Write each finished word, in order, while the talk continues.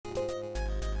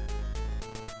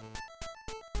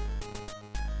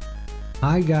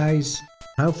Hi guys,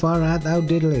 how far art thou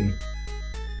diddling?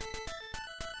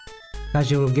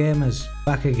 Casual gamers,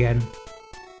 back again.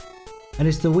 And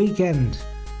it's the weekend,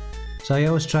 so I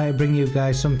always try to bring you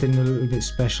guys something a little bit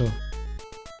special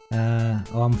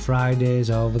on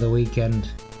Fridays or over the weekend.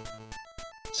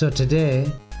 So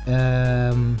today,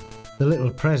 the little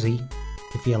prezi,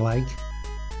 if you like,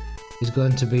 is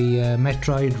going to be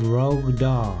Metroid Rogue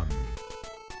Dawn.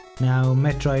 Now,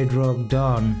 Metroid Rogue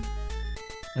Dawn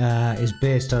is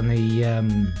based on the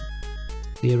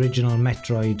original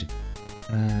Metroid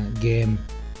game.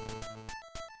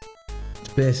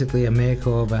 It's basically a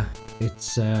makeover.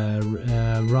 It's a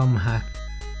ROM hack,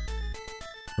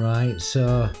 right?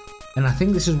 So, and I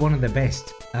think this is one of the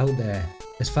best out there,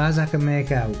 as far as I can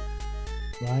make out,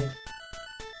 right?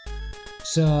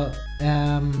 So,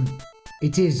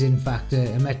 it is in fact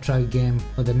a Metroid game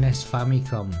for the NES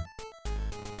Famicom.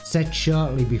 Set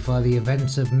shortly before the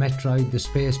events of Metroid, the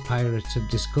space pirates have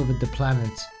discovered the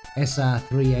planet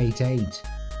SR-388,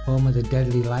 home of the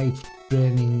deadly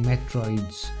life-draining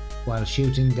Metroids, while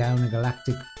shooting down a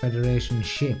Galactic Federation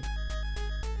ship.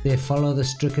 They follow the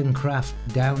stricken craft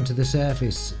down to the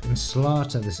surface and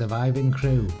slaughter the surviving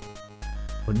crew,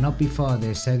 but not before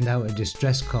they send out a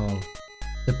distress call.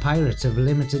 The pirates have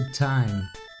limited time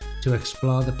to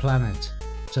explore the planet,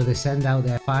 so they send out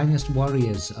their finest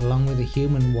warriors along with a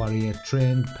human warrior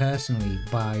trained personally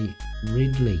by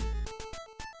Ridley.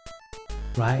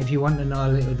 Right, if you want to know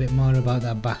a little bit more about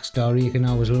that backstory, you can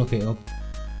always look it up.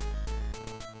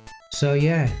 So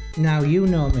yeah, now you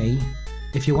know me.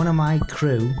 If you're one of my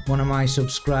crew, one of my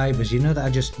subscribers, you know that I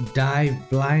just dive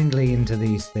blindly into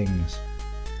these things.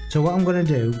 So what I'm going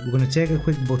to do, we're going to take a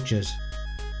quick butcher's,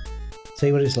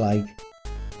 see what it's like,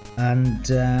 and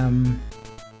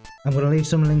I'm going to leave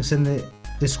some links in the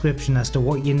description as to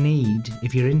what you need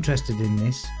if you're interested in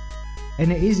this.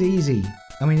 And it is easy.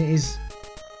 I mean, it is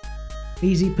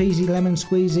easy peasy lemon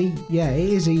squeezy. Yeah, it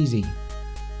is easy.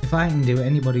 If I can do it,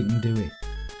 anybody can do it.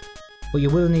 But you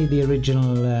will need the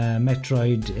original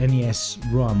Metroid NES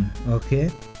ROM, okay?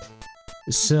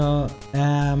 So,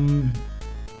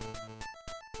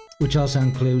 which also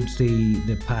includes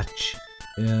the patch.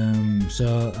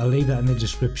 So I'll leave that in the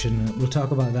description. We'll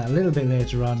talk about that a little bit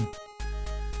later on.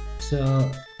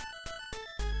 So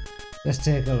let's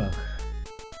take a look.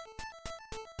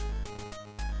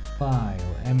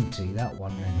 File, empty, that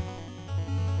one then.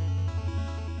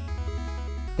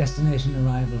 Destination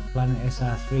arrival, planet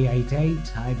SR-388,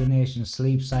 hibernation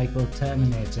sleep cycle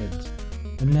terminated.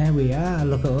 And there we are,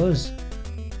 look at us.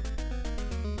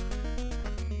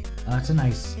 That's a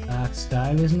nice art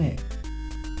style, isn't it?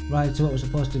 Right, so what we're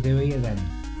supposed to do here then?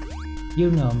 You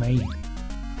know me.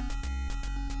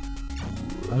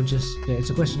 I'll just, it's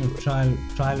a question of trial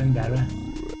and error.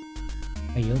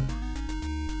 Hey up.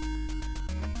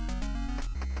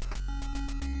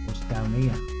 What's down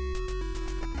here?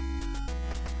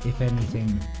 If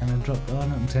anything, can I drop on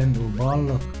and turn into a ball?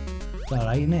 Look, it's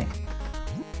alright, isn't it?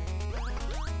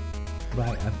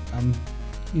 Right, I'm,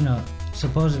 you know,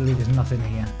 supposedly there's nothing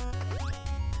here,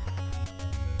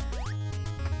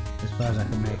 as far as I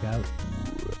can make out.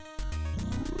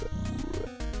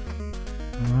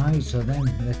 Alright, so then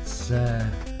let's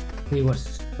see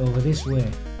what's over this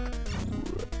way.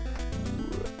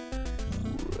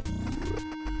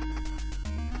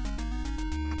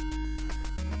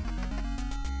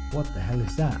 What the hell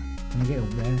is that? Can I get up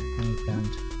there? No, you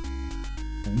can't.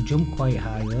 I can jump quite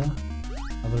high though,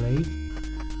 I believe.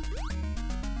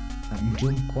 I can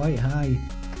jump quite high,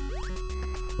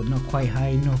 but not quite high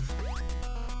enough.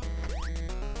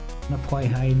 Not quite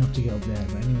high enough to get up there,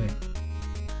 but anyway.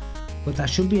 But I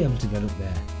should be able to get up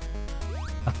there.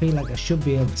 I feel like I should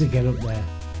be able to get up there.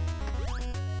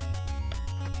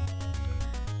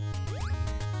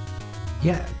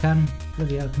 Yeah, I can.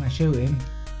 Bloody hell, can I shoot him?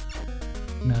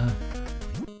 No.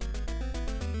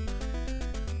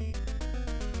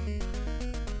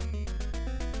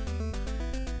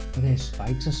 Are they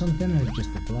spikes or something, or just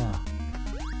a floor?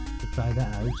 To try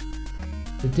that out.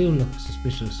 They do look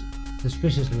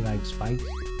suspiciously like spikes,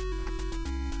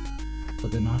 but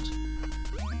they're not.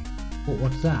 But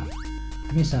what's that?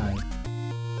 Missile.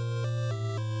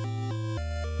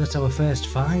 That's our first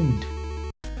find.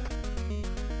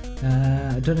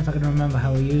 I don't know if I can remember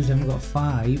how I used them. I've got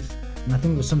 5, and I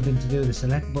think it was something to do with the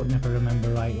select button if I remember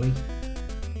rightly.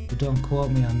 But don't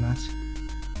quote me on that.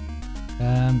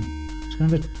 Just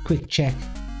gonna have a quick check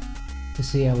to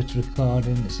see how it's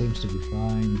recording. It seems to be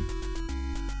fine.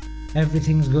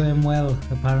 Everything's going well,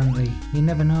 apparently. You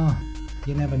never know.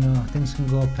 You never know. Things can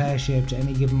go pear-shaped at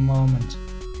any given moment.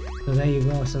 So there you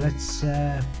go. So let's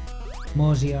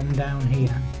mosey on down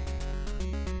here.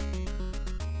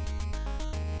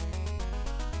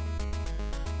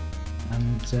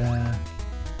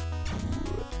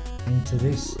 into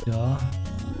this door.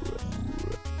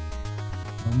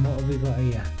 And what have we got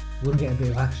here? We're gonna get a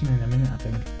bit of action in a minute, I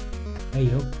think. Hey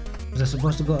up. Was I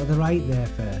supposed to go to the right there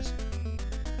first?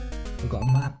 We've got a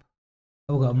map.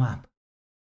 Oh, we've got a map.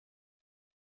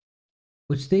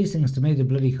 Which these things to me they're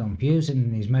bloody confusing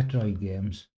in these Metroid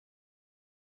games.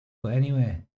 But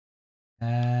anyway,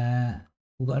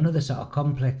 we've got another sort of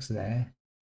complex there.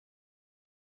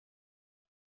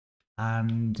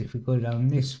 And if we go down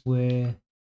this way,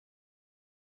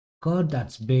 God,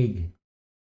 that's big.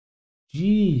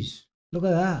 Jeez, look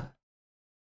at that.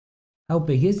 How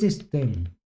big is this thing?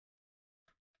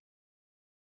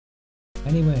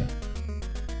 Anyway,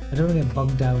 I don't want to get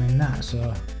bogged down in that,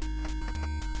 so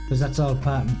because that's all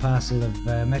part and parcel of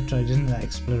Metroid, isn't it? That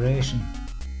exploration.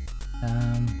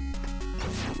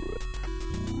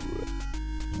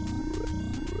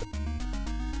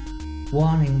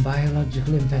 Warning: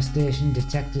 biological infestation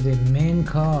detected in main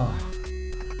core.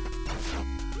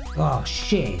 Oh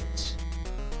shit!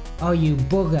 Oh you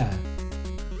bugger!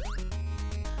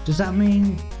 Does that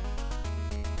mean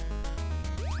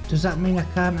I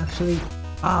can't actually?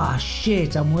 Ah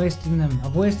shit! I'm wasting them.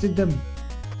 I've wasted them.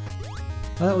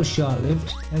 Well, that was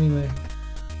short-lived. Anyway,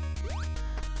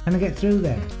 can I get through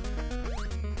there?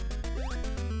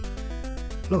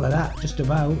 Look at that, just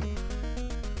about.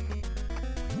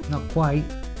 Not quite.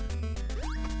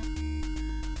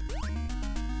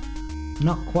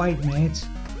 Not quite, mate.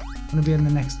 I'm gonna be on the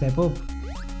next step up.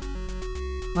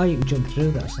 Oh, you can jump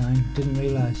through that sign. Didn't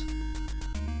realise.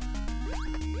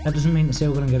 That doesn't mean to say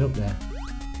we're gonna get up there.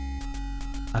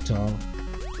 At all.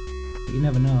 But you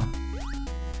never know.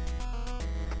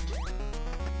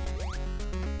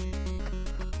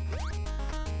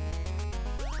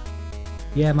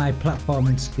 Yeah, my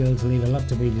platforming skills leave a lot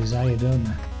to be desired, don't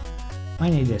they? I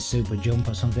need a super jump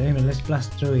or something. Anyway, let's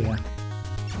blast through here.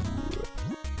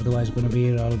 Otherwise we're going to be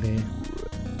here all day.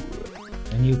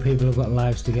 And you people have got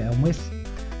lives to get on with.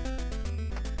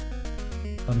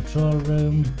 Control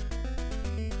room.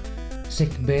 Sick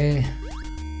bay.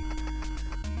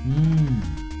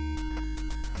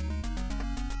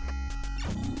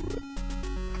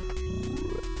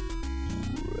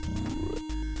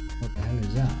 What the hell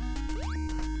is that?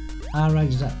 Alright,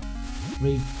 is that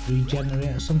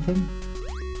regenerate or something?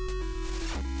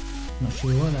 Not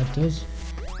sure what that does.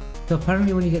 So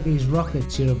apparently when you get these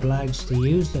rockets you're obliged to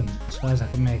use them, as far as I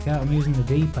can make out. I'm using the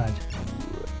D-pad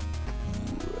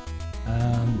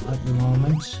at the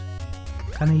moment.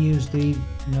 Can I use the...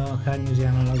 No, I can't use the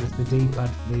analog with the D-pad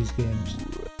for these games.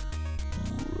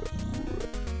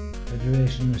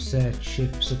 Federation research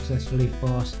ship successfully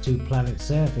forced to planet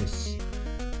surface.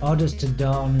 Orders to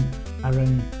Dawn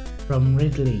Aaron from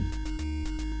Ridley.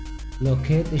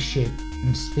 Locate the ship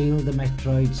and steal the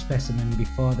Metroid specimen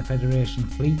before the Federation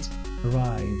fleet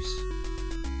arrives.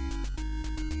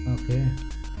 Okay.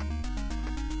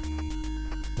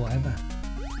 Whatever.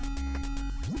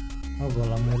 I'll go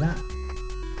along with that.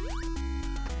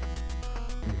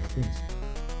 What's this?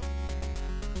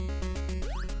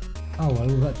 Oh well,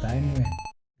 we got that anyway.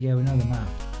 Yeah, we know the map.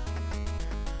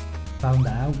 Found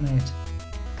that out, mate.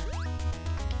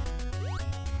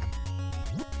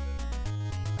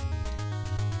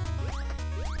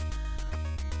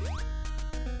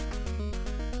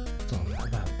 What's all that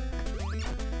about?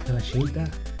 Can I shoot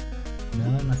that? No,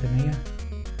 nothing here.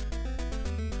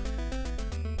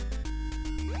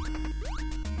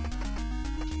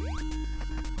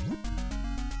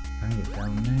 Hang it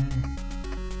down there.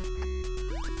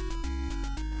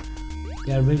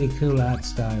 Yeah, really cool art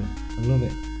style. I love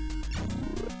it.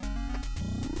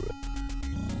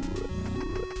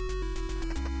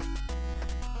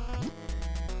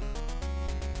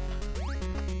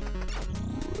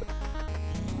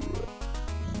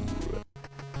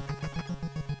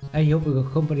 Hey, hope we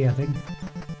got company, I think.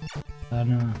 Oh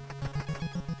no.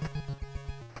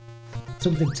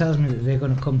 Something tells me that they're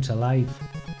going to come to life.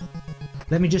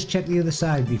 Let me just check the other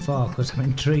side before, because I'm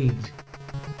intrigued.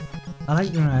 I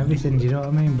like to know everything, do you know what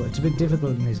I mean? But it's a bit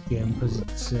difficult in this game because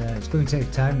it's going to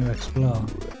take time to explore.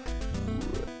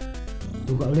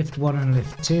 We've got lift 1 and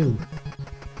lift 2.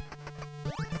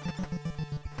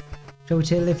 Shall we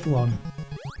take lift 1?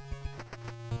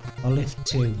 Or lift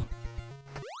 2?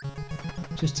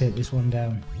 Just take this one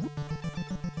down.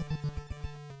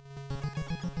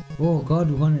 Oh god,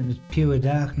 we're going into pure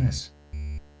darkness.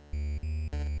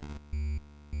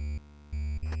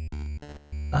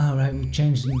 Alright, we've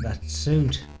changed into that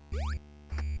suit.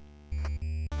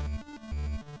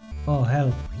 Oh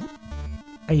hell.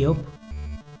 Hey up.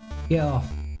 Get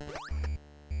off.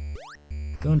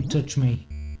 Don't touch me.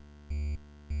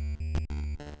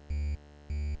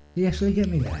 Did he actually get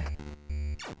me there?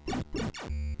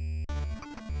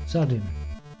 Sod him.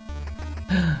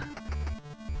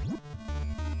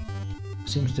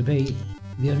 Seems to be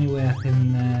the only way I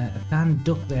can't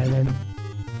duck there then.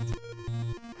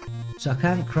 So I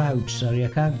can't crouch, sorry, I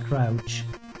can't crouch,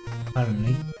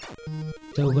 apparently.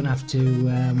 So we're gonna have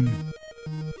to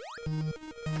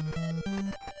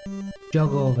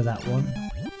jog over that one.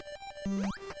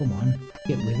 Come on,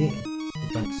 get with it,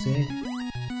 for God's sake.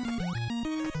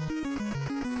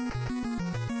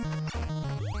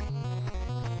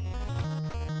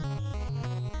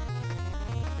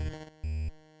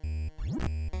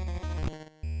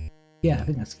 Yeah, I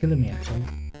think that's killing me actually.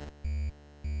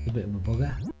 A bit of a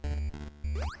bugger.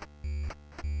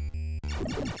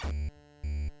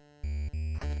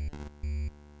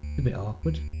 A bit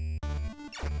awkward.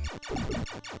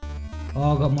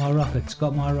 Oh, got more rockets,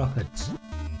 got more rockets.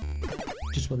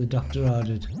 Just what the doctor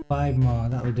ordered. 5 more,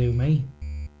 that'll do me.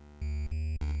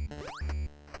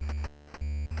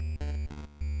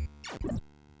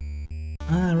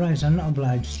 Ah, right, I'm not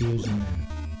obliged to use them then.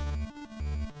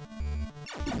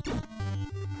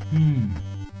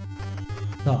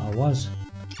 Thought I was.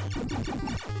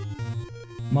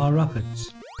 More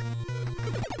rockets.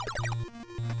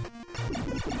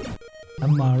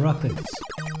 And more rockets.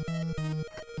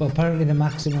 But apparently the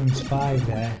maximum's 5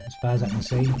 there, as far as I can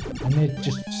see. And they're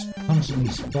just constantly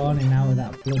spawning out of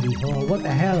that bloody hole. What the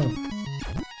hell?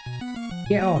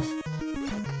 Get off!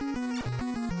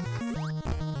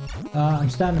 I'm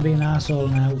starting to be an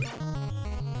arsehole now.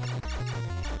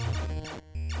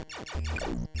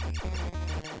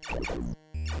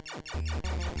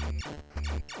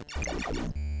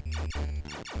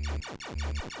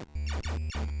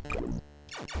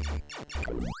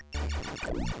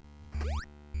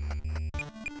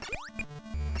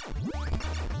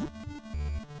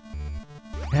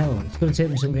 Hell, it's going to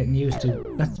take me some getting used to.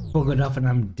 That's buggered off and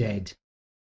I'm dead.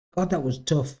 God, that was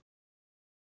tough.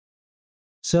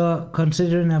 So,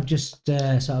 considering I've just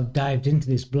sort of dived into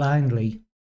this blindly,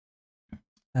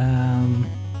 not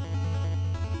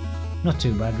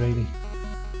too bad really.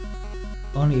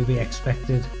 Only to be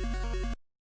expected.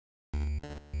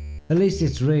 At least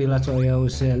it's real, that's what I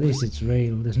always say, at least it's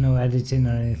real. There's no editing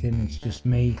or anything, it's just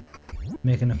me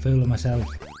making a fool of myself.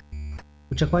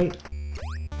 Which I quite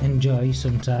enjoy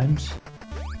sometimes.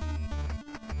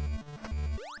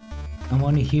 I'm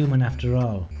only human after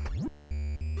all.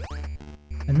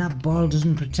 And that ball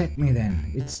doesn't protect me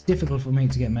then. It's difficult for me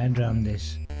to get my head around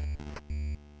this.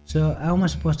 So how am I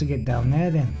supposed to get down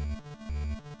there then?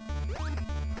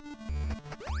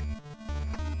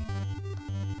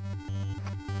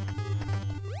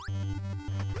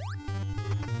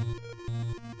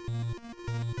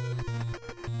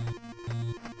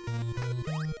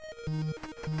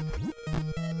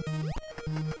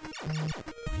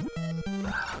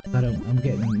 God, I'm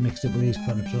getting mixed up with these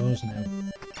controls now.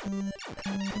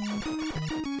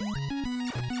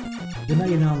 They're not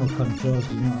your normal controls,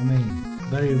 you know what I mean?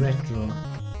 Very retro.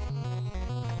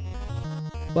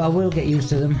 But I will get used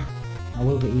to them. I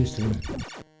will get used to them.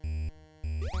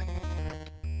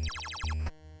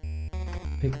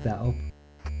 Pick that up.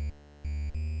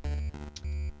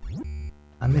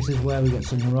 And this is where we get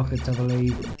some rockets, I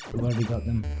believe. We've already got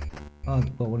them. Oh,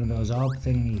 I've got one of those orb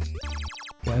thingies.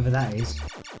 Whatever that is.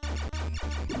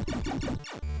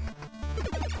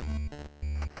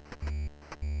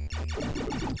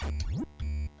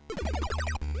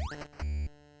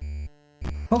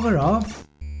 Bugger off!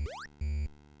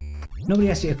 Nobody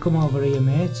asked you to come over here,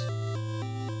 mate.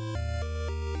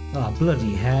 Oh,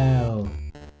 bloody hell.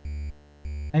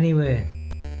 Anyway,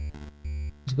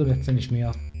 it's gonna finish me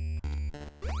off.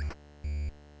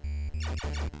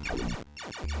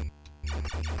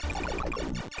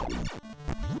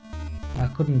 I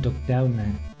couldn't duck down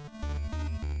there.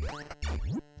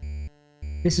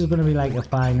 This is gonna be like a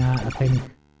fine art, I think.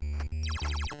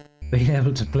 Being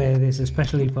able to play this,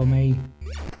 especially for me.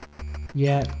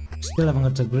 Yeah, still haven't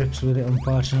got to grips with it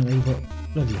unfortunately, but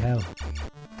bloody hell.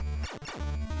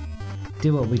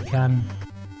 Do what we can.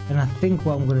 And I think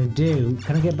what I'm going to do,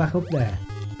 can I get back up there?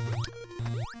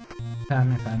 I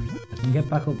can get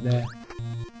back up there.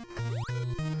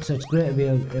 So it's great to be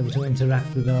able to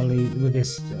interact with all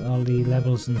the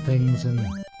levels and things, and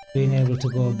being able to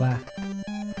go back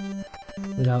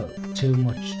without too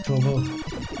much trouble.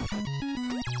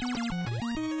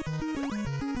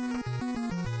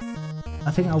 I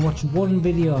think I watched one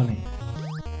video on it,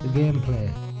 the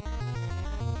gameplay.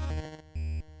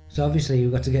 So obviously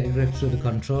you've got to get to grips with the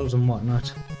controls and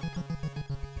whatnot.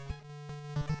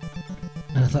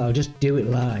 And I thought I'll just do it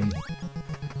live.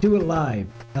 Do it live!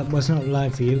 That was not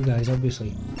live for you guys,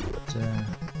 obviously. But,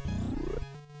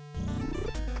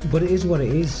 But it is what it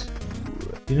is.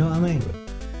 You know what I mean?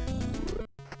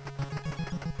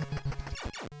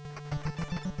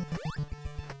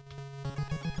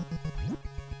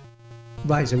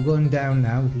 Right, so we're going down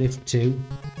now, lift 2.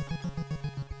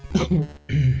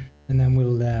 And then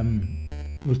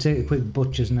we'll take a quick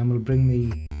butchers and then we'll bring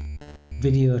the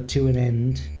video to an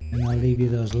end, and I'll leave you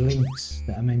those links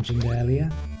that I mentioned earlier.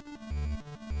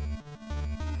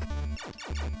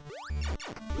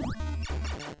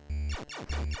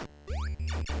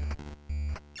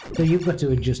 So you've got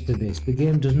to adjust to this. The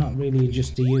game does not really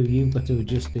adjust to you, you've got to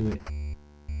adjust to it.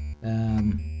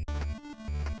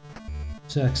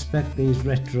 So expect these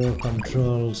retro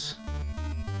controls,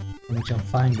 which I'm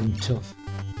finding tough.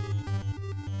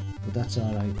 But that's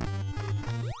alright.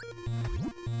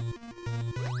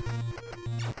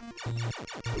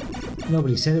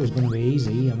 Nobody said it was going to be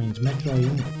easy. I mean, it's Metroid,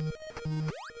 isn't it?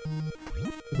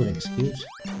 A good excuse.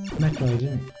 Metroid,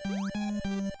 isn't it?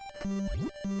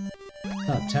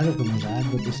 Thought Terraform was hard,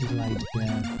 but this is like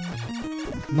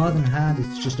more than hard.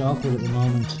 It's just awkward at the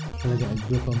moment until I get a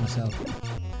grip on myself,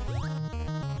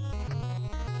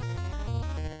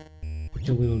 which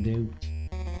I will do.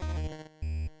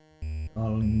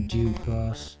 All in due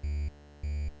course.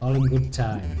 All in good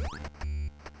time.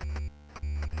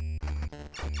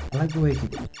 I like the way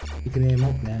you can aim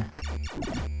up there.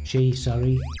 Sorry,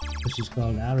 because she's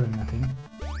called Aaron, I think.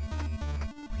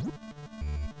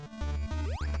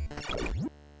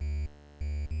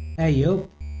 Hey up.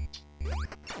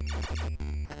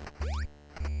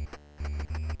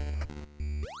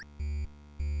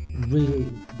 Really,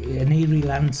 an eerie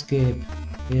landscape,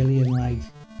 alien-like,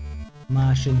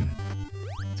 Martian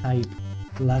type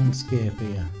landscape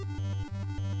here.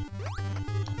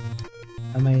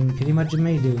 I mean, can you imagine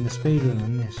me doing a speedrun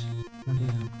on this?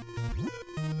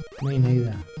 Me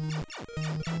neither.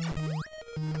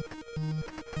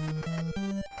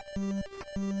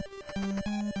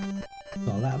 What's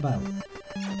all that about?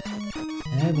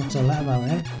 Eh? What's all that about,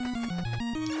 eh?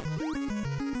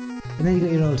 And then you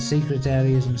got your old secret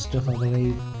areas and stuff, I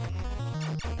believe.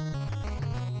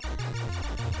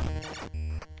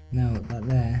 No, that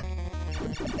there.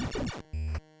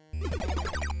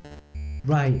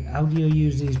 Right, how do you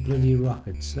use these bloody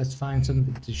rockets? Let's find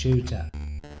something to shoot at.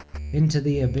 Into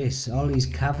the abyss, all these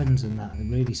caverns and that are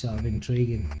really sort of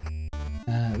intriguing.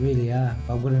 Really are.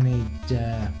 But I'm gonna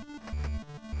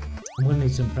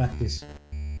need some practice.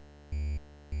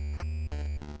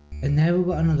 And now we've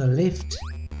got another lift.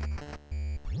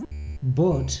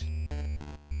 But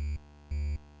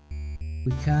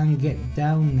we can't get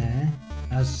down there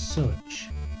as such.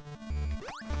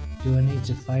 Do I need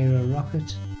to fire a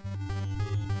rocket?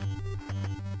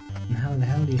 And how the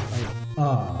hell do you fire?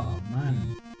 Oh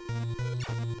man.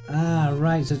 Ah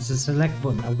right, so it's a select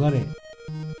button, I've got it.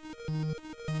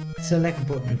 Select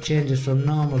button changes from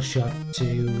normal shot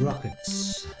to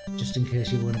rockets, just in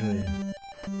case you're wondering.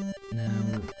 Now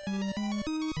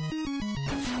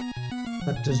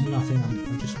that does nothing,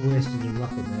 I've just wasted a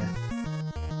rocket there.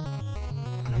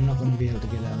 And I'm not going to be able to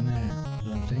get down there, I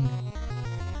don't think.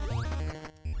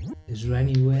 Is there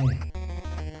any way?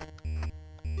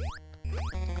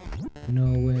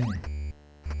 No way.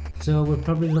 So we're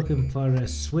probably looking for a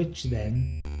switch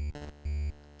then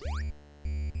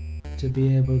to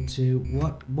be able to...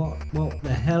 What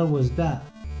the hell was that?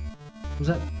 Was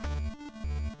that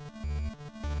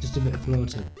just a bit of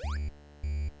floating?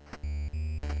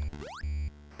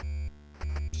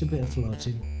 Just a bit of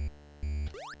floating.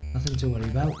 Nothing to worry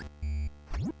about.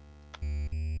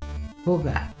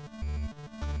 Bugger.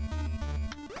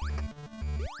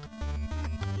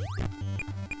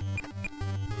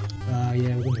 Oh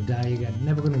yeah, we're gonna die again.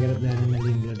 Never gonna get up there in a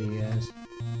million bloody years.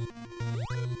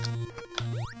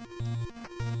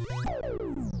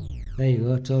 There you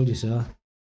go, told you so.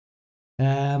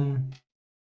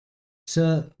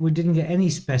 So we didn't get any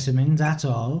specimens at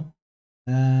all.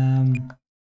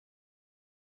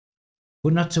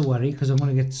 But not to worry, because I'm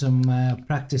going to get some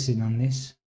practicing on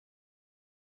this.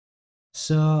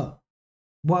 So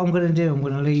what I'm going to do, I'm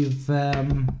going to leave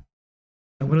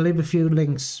a few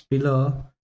links below.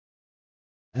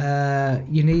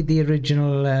 You need the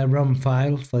original ROM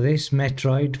file for this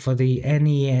Metroid for the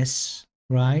NES,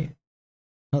 right?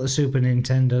 Not the Super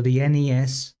Nintendo, the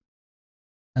NES.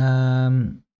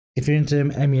 If you're into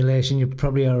emulation, you've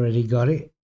probably already got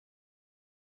it.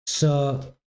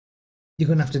 So you're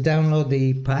going to have to download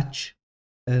the patch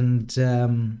and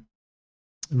run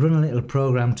a little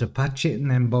program to patch it, and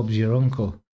then Bob's your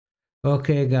uncle.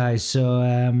 Okay guys, so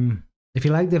if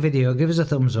you like the video, give us a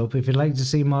thumbs up. If you'd like to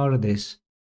see more of this,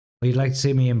 or you'd like to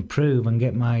see me improve and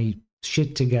get my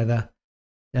shit together,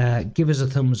 give us a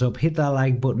thumbs up. Hit that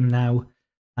like button now.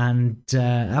 And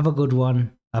have a good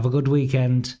one. Have a good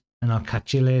weekend, and I'll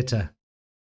catch you later.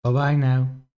 Bye bye now.